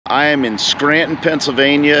I am in Scranton,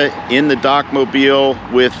 Pennsylvania, in the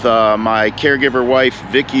Docmobile with my caregiver wife,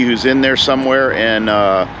 Vicky, who's in there somewhere, and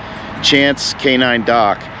Chance, Canine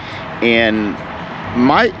Doc. And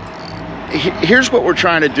here's what we're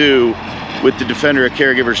trying to do with the Defender of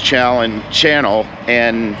Caregivers channel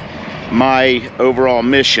and my overall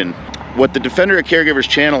mission. What the Defender of Caregivers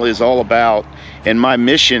channel is all about, and my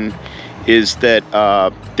mission, is that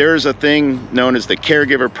there's a thing known as the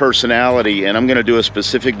caregiver personality, and I'm going to do a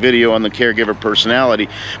specific video on the caregiver personality.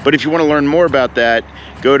 But if you want to learn more about that,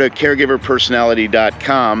 go to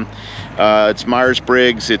caregiverpersonality.com. It's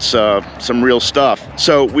Myers-Briggs, it's some real stuff.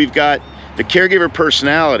 So we've got the caregiver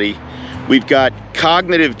personality, we've got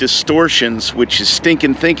cognitive distortions, which is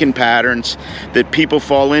stinking thinking patterns that people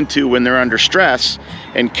fall into when they're under stress,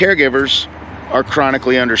 and caregivers are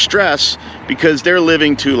chronically under stress because they're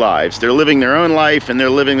living two lives. They're living their own life and they're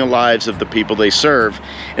living the lives of the people they serve,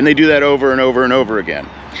 and they do that over and over and over again.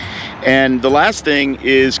 And the last thing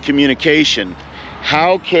is communication.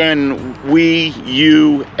 How can we,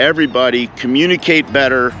 you, everybody communicate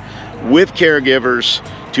better with caregivers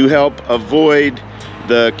to help avoid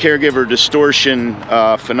the caregiver distortion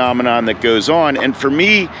phenomenon that goes on? And for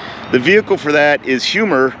me, the vehicle for that is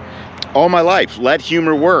humor. All my life, let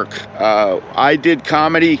humor work. I did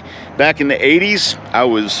comedy back in the 80s. I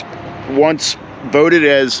was once voted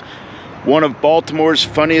as one of Baltimore's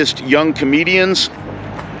funniest young comedians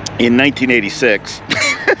in 1986.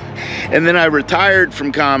 And then I retired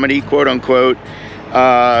from comedy, quote unquote,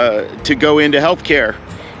 to go into healthcare,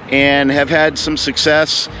 and have had some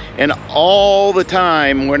success. And all the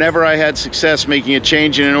time, whenever I had success making a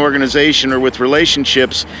change in an organization or with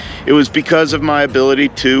relationships, it was because of my ability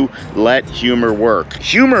to let humor work.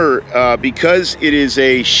 Humor, because it is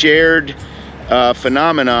a shared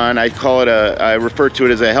phenomenon, I refer to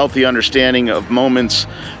it as a healthy understanding of moments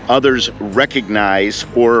others recognize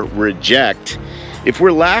or reject. If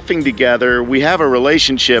we're laughing together, we have a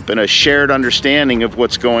relationship and a shared understanding of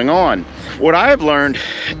what's going on. What I have learned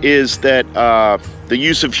is that the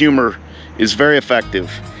use of humor is very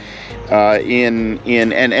effective but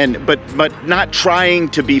not trying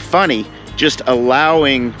to be funny, just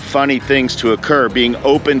allowing funny things to occur, being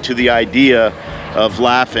open to the idea of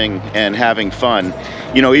laughing and having fun.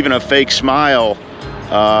 You know, even a fake smile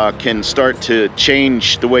can start to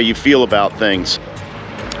change the way you feel about things.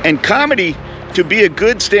 And comedy, to be a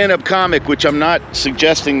good stand-up comic, which I'm not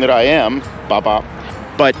suggesting that I am, but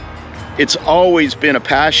it's always been a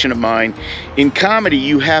passion of mine. In comedy,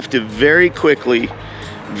 you have to very quickly,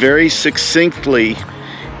 very succinctly,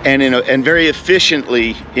 and very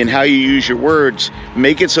efficiently in how you use your words,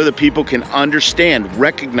 make it so that people can understand,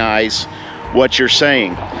 recognize what you're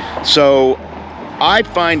saying. So I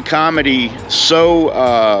find comedy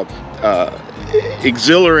so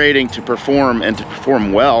exhilarating to perform, and to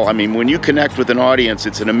perform well. I mean, when you connect with an audience,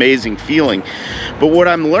 it's an amazing feeling. But what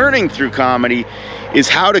I'm learning through comedy is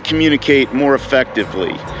how to communicate more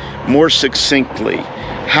effectively, more succinctly,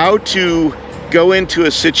 how to go into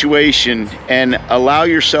a situation and allow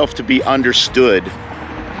yourself to be understood,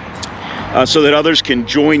 so that others can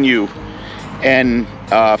join you and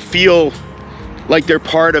feel like they're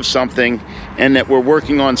part of something and that we're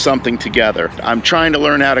working on something together. I'm trying to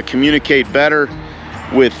learn how to communicate better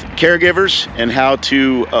with caregivers and how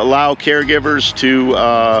to allow caregivers to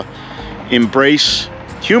embrace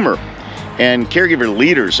humor. And caregiver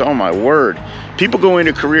leaders, oh my word. People go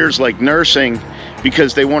into careers like nursing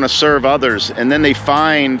because they want to serve others, and then they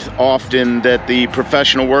find often that the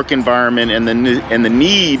professional work environment and the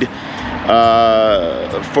need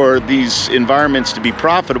for these environments to be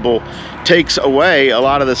profitable takes away a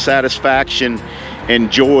lot of the satisfaction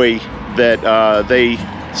and joy that they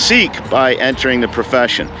seek by entering the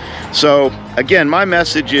profession. So again, my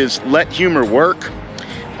message is let humor work.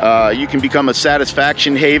 You can become a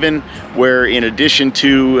satisfaction haven where, in addition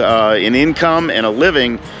to an income and a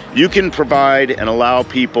living, you can provide and allow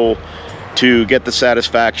people to get the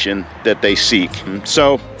satisfaction that they seek.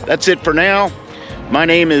 So that's it for now. My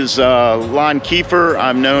name is Lon Kiefer.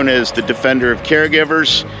 I'm known as the Defender of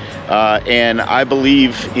Caregivers, and I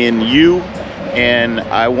believe in you, and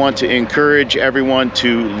I want to encourage everyone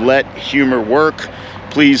to let humor work.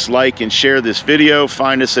 Please like and share this video.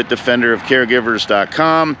 Find us at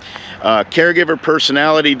defenderofcaregivers.com.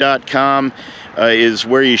 Caregiverpersonality.com is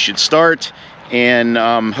where you should start, and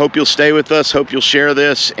hope you'll stay with us, hope you'll share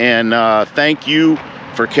this, and thank you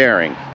for caring.